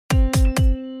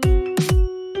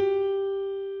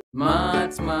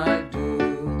Mad, smart, do.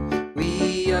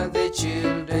 We are the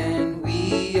children,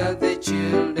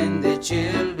 the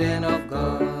children of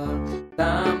God.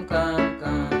 Come, come,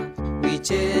 come. We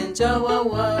change our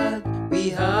world.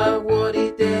 We have what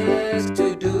it takes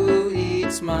to do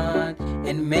it smart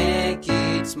and make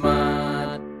it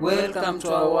smart. Welcome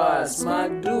to our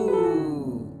Smart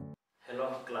Do. Hello,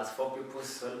 class 4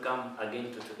 pupils. Welcome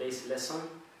again to today's lesson.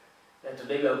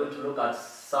 Today we are going to look at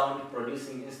sound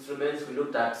producing instruments. We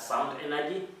looked at sound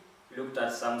energy. We looked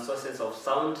at some sources of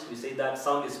sound. We say that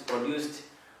sound is produced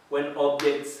when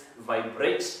objects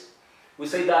vibrate. We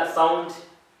say that sound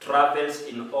travels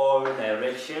in all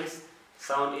directions.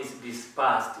 Sound is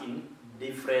dispersed in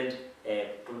different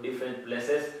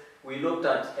places. We looked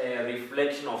at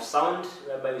reflection of sound,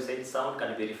 whereby we said sound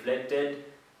can be reflected.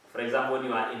 For example, when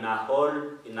you are in a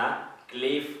hole, in a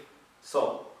cliff.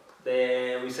 So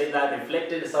we say that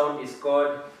reflected sound is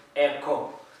called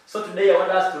echo. So today I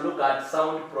want us to look at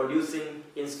sound producing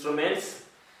instruments.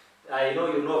 I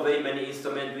know you know very many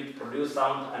instruments which produce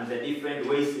sound and the different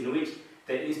ways in which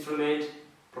the instrument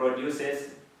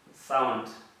produces sound.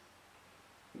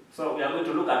 So we are going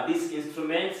to look at these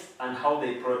instruments and how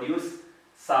they produce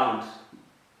sound.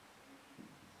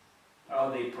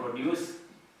 How they produce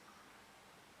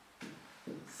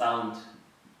sound.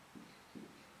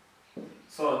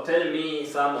 So tell me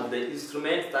some of the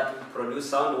instruments that will produce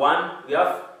sound. One, we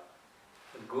have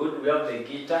the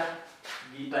guitar.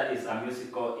 Guitar is a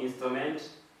musical instrument.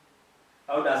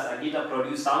 How does a guitar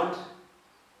produce sound?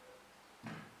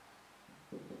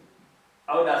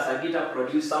 How does a guitar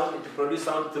produce sound? It produces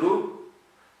sound through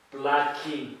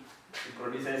plucking. It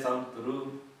produces sound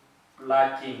through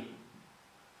plucking.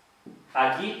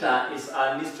 A guitar is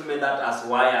an instrument that has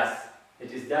wires.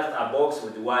 It is just a box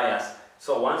with wires.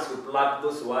 So once you plug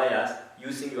those wires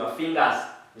using your fingers,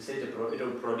 you say it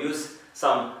will produce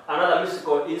sound. Another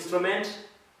musical instrument,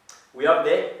 we have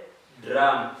the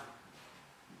drum.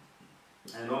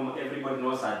 I know everybody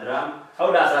knows a drum.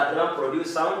 How does a drum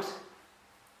produce sound?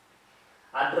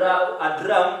 A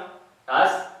drum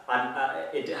has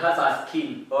it has a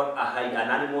skin or a hide,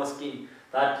 an animal skin,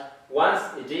 that once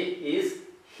it is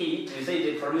heat, we say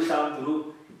it produces sound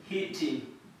through heating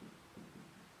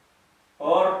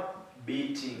or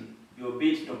beating. You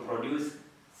beat to produce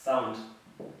sound.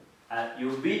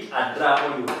 You beat a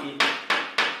drum or you beat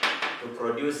to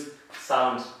produce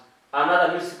sound.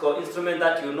 Another musical instrument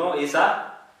that you know is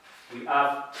we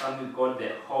have something called the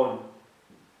horn.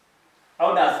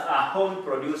 How does a horn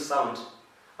produce sound?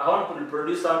 A horn will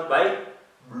produce sound by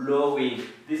blowing.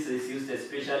 This is used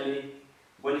especially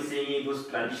when singing those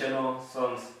traditional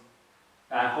songs.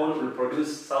 A horn will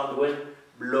produce sound when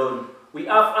blown. We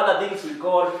have other things we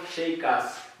call shakers.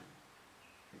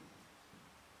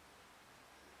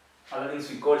 Other things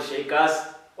we call shakers.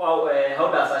 Well, how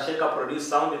does a shaker produce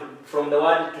sound? From the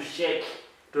word to shake,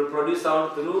 to produce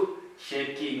sound through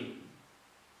shaking.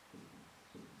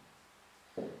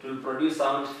 To produce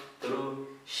sound through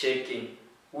shaking.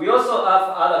 We also have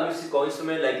other musical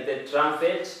instruments like the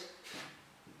trumpet.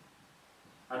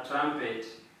 A trumpet.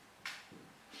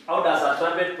 How does a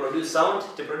trumpet produce sound?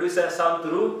 It produces sound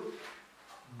through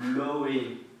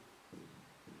blowing.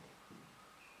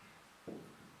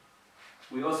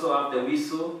 We also have the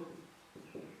whistle.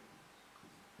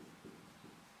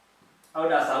 How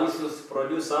does a whistle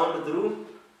produce sound? Through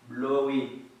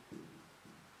blowing.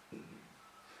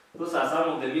 Those are some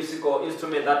of the musical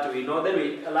instruments that we know.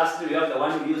 Then lastly we have the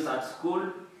one we use at school.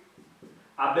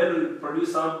 A bell will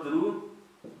produce sound through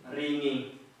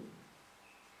ringing.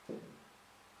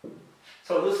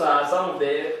 So those are some of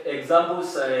the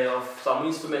examples of some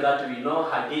instruments that we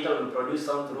know. A guitar will produce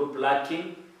sound through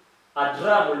plucking. A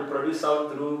drum will produce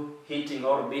sound through hitting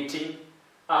or beating.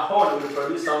 A horn will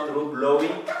produce sound through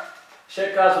blowing.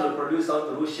 Shakers will produce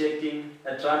sound through shaking.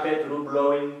 A trumpet through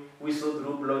blowing. Whistle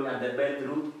through blowing, and the bell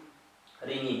through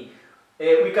ringing.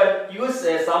 We can use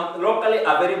some locally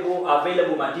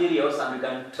available materials, and we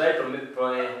can try to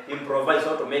improvise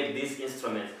how to make these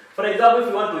instruments. For example, if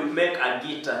you want to make a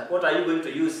guitar, what are you going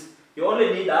to use? You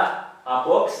only need a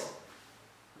box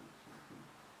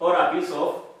or a piece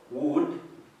of wood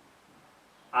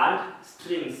and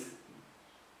strings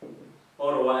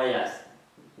or wires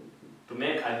to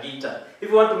make a guitar. If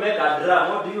you want to make a drum,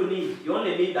 what do you need? You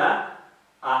only need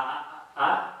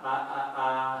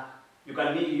you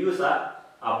can use a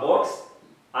box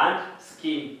and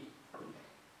skin.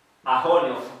 A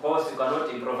horn, of course, you cannot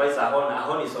improvise a horn. A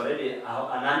horn is already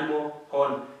an animal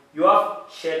horn. You have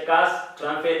shakers,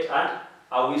 trumpet, and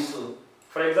a whistle.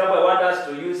 For example, I want us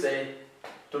to use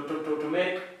to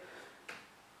make.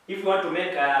 If you want to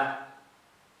make a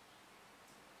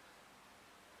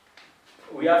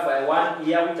we have one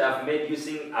here which I've made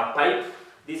using a pipe.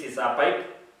 This is a pipe.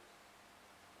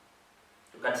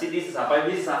 You can see this is a pipe.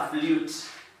 This is a flute.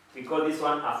 We call this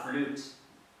one a flute.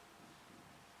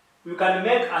 You can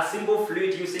make a simple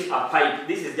flute using a pipe.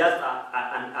 This is just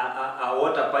a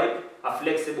water pipe, a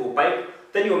flexible pipe.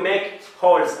 Then you make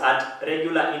holes at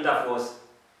regular intervals.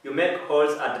 You make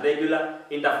holes at regular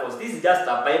intervals. This is just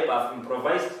a pipe I've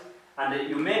improvised, and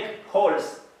you make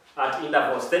holes at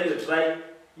intervals. Then you try,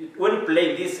 when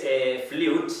playing this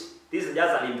flute, this is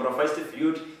just an improvised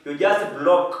flute, you just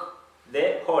block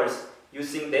the holes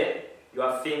using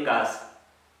your fingers.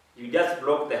 You just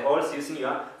block the holes using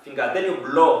your fingers. Then you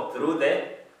blow through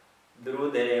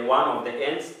the one of the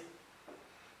ends.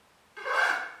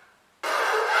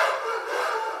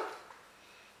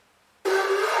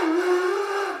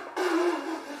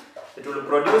 It will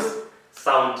produce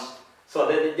sound. So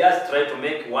then you just try to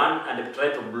make one and try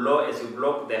to blow as you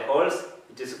block the holes.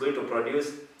 It is going to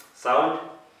produce sound.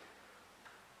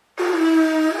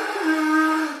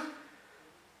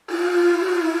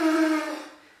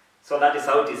 So that is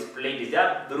how it is played. It's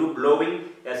just through blowing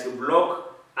as you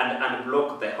block and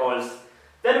unblock the holes.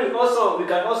 Then we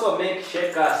can also make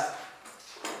shakers.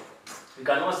 We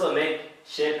can also make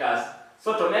shakers.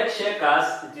 So to make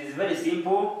shakers, it is very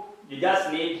simple. You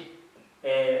just need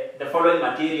the following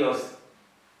materials.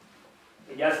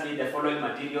 You just need the following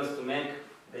materials to make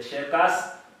the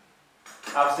shakers.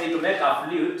 I've said to make a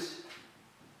flute,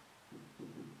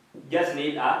 you just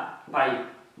need a pipe.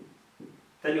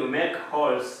 Then you make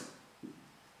holes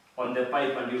on the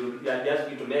pipe, and you just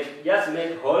need to make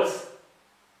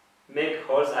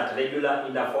holes at regular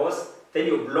intervals. Then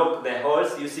you block the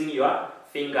holes using your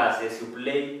fingers as you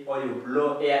play, or you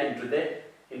blow air into the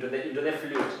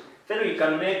flute. Then you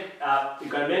can make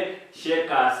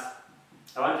shakers.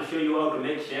 I want to show you how to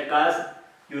make shakers.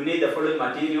 You need the following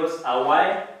materials: a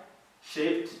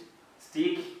Y-shaped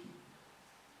stick,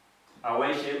 a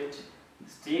Y-shaped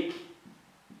stick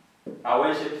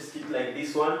like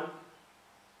this one.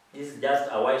 This is just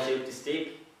a Y-shaped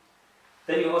stick.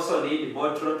 Then you also need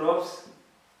bottle tops.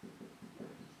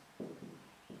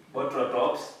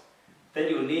 Then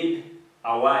you need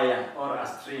a wire or a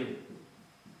string.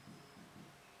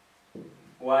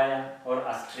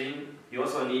 You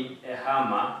also need a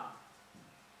hammer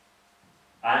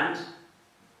and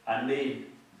a nail.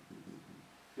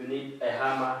 You need a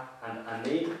hammer and a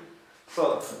nail.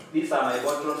 So these are my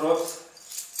bottle tops.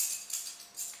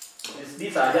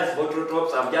 These are just bottle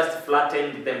tops. I've just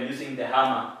flattened them using the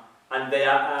hammer, and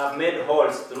I've made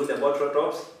holes through the bottle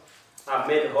tops.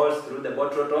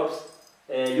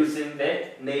 Using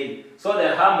the nail. So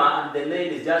the hammer and the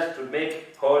nail is just to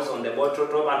make holes on the bottle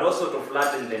top and also to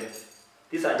flatten them.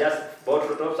 These are just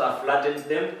bottle tops. I've flattened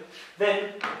them.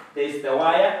 Then there is the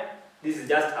wire. This is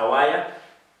just a wire.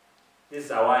 This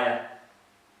is a wire.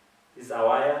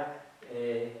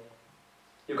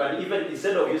 You can even,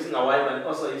 instead of using a wire, you can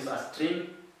also use a string.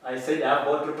 I said I have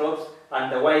bottle tops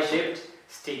and the Y-shaped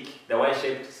stick.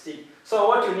 So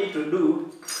what you need to do,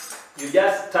 you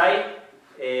just tie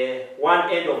one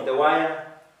end of the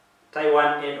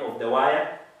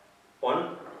wire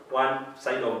on one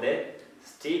side of the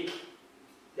stick,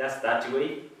 just that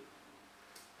way.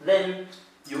 Then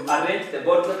you arrange the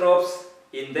bottle tops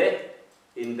in the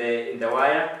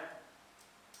wire.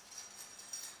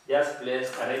 Just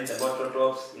arrange the bottle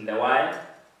tops in the wire.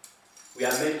 We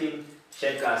are making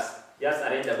shakers. Just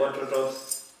arrange the bottle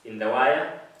tops in the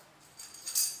wire.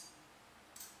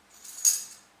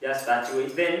 Just that way.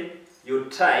 Then you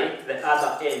tie the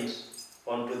other end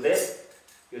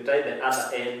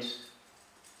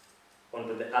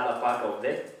onto the other part of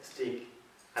the stick.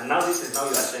 And now this is now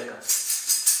your shaker.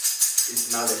 This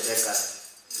is now the shaker.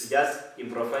 You just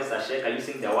improvise a shaker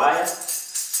using the wire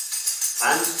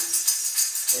and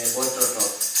a bottle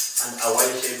top and a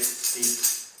Y-shaped stick.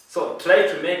 So try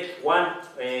to make one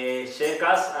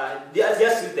shakers.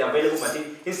 Just use the available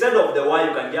material. Instead of the wire,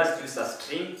 you can just use a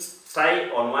string. Tie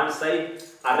on one side,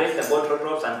 arrange the bottle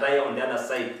tops and tie on the other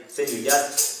side. Then you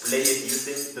just play it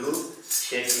using through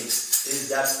shaking. This is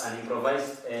just an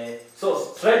improvised.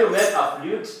 So try to make a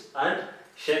flute and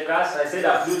shakers. I said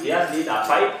a flute just need a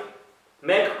pipe.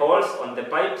 Make holes on the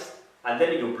pipes and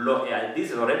then you blow air.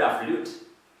 This is already a flute.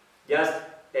 Just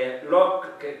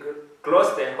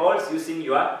close the holes using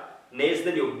your nails.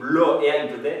 Then you blow air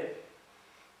into the.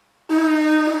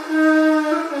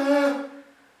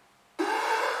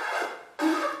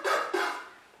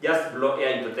 Just blow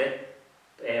air into the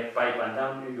pipe, and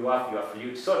down you have your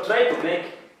flute. So try to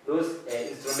make those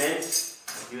instruments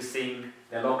using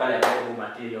the locally available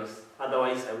materials.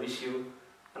 Otherwise, I wish you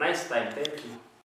a nice time. Thank you.